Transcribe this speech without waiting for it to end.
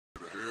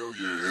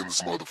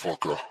this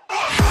motherfucker.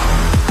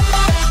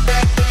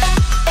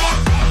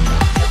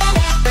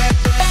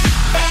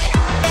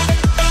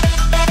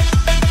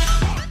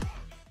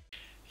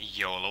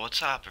 Yo,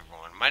 what's up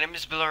everyone? My name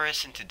is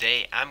Bilaris and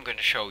today I'm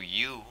gonna show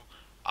you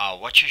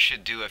what you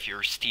should do if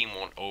your Steam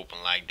won't open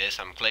like this.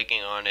 I'm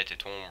clicking on it,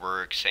 it won't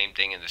work. Same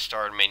thing in the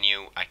start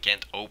menu, I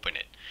can't open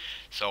it.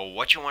 So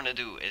what you want to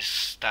do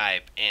is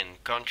type in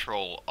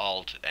Control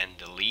Alt and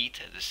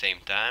Delete at the same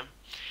time,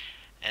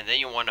 and then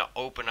you want to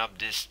open up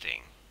this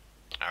thing.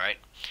 Alright,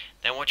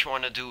 then what you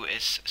want to do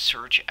is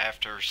search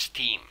after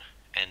Steam,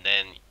 and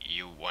then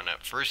you want to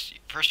first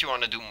you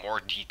want to do more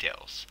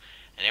details,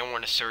 and then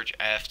want to search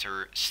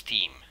after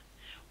Steam.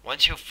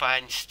 Once you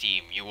find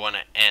Steam, you want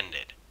to end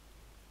it,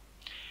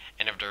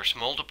 and if there's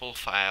multiple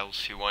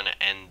files, you want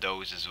to end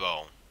those as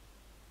well.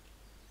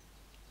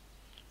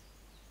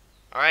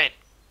 Alright,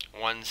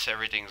 once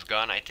everything's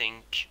gone, I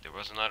think there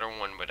was another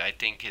one, but I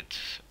think it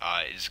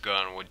is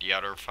gone with the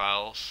other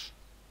files.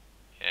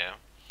 Yeah,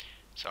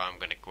 so I'm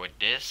gonna quit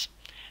this.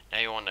 Now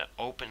you want to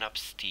open up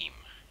Steam.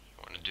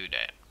 You want to do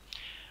that.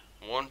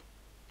 One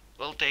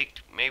will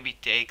maybe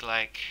take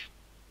like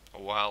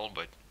a while,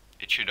 but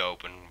it should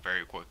open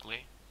very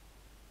quickly.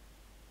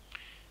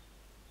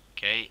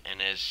 Okay,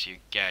 and as you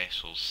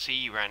guys will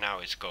see right now,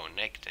 it's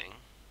connecting.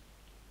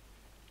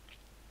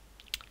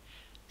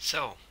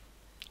 So,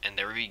 and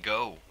there we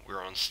go,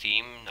 we're on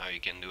Steam. Now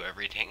you can do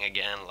everything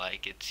again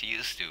like it's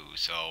used to.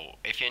 So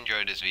if you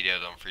enjoyed this video,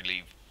 don't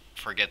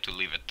forget to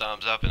leave a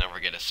thumbs up, and don't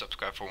forget to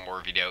subscribe for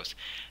more videos.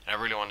 And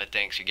I really want to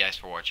thank you guys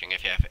for watching.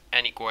 If you have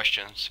any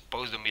questions,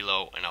 post them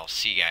below, and I'll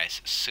see you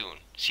guys soon.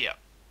 See ya.